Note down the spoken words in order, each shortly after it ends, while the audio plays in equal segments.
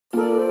I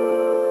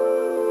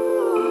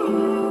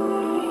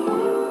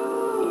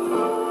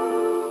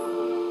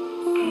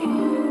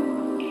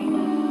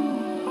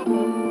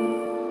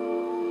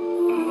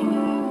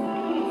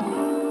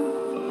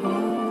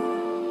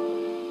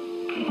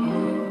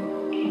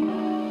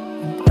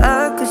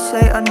could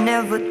say I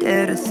never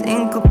dare to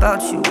think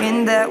about you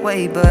in that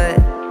way, but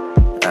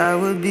I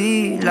would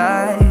be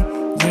lying.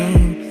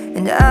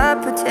 And I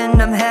pretend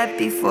I'm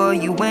happy for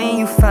you when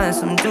you find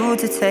some dude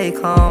to take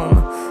home,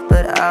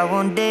 but I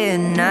won't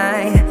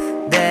deny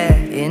that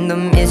in the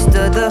midst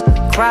of the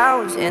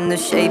crowds and the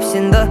shapes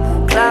in the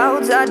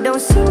clouds, I don't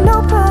see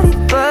nobody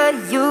but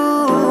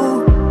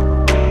you.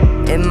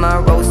 In my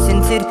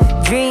rose-tinted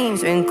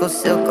dreams, wrinkled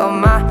silk on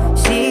my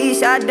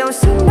sheets, I don't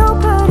see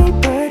nobody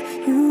but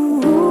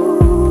you.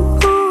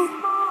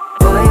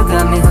 Boy, you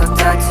got me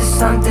hooked up to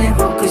something.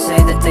 Who could say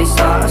that they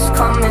saw us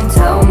coming?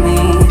 Tell me,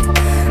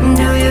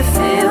 do you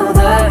feel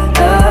the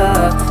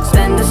love?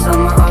 Spend the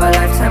summer of a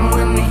lifetime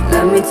with me.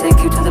 Let me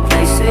take you to the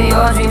place of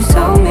your dreams.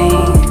 Tell me,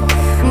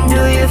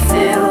 do you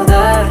feel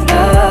the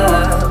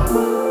love?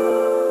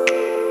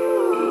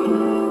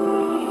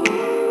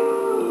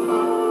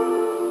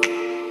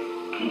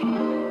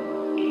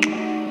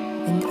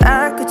 And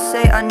I could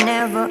say I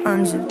never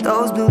unzipped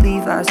those blue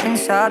Levi's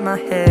inside my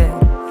head,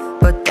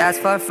 but that's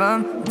far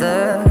from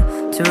the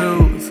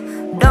truth.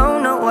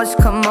 Don't know what's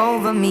come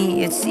over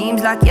me. It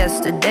seems like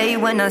yesterday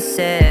when I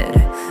said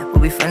we'll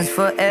be friends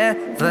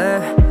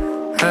forever.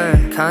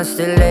 Heard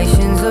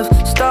constellations of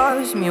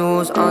stars,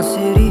 mules on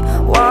city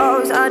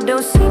walls. I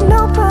don't see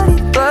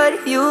nobody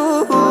but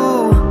you.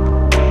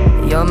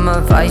 You're my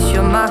vice,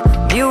 you're my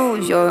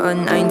muse, you're a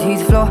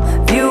 19th floor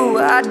view.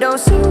 I don't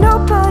see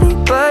nobody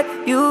but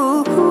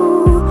you.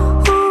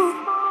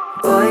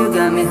 Boy, you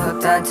got me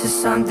hooked on to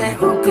something.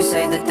 Who could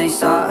say that they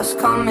saw us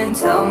coming?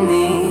 Tell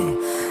me,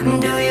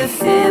 do you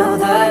feel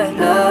the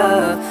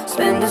love?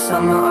 Spend a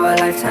summer or a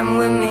lifetime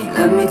with me.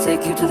 Let me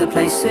take you to the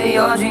place of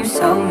your dreams.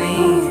 Tell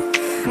me,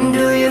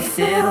 do you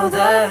feel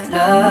the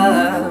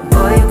love?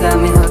 Boy, you got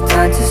me hooked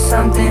on to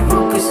something.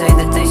 Who could say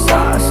that they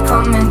saw us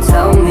coming?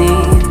 Tell me,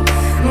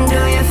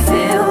 do you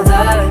feel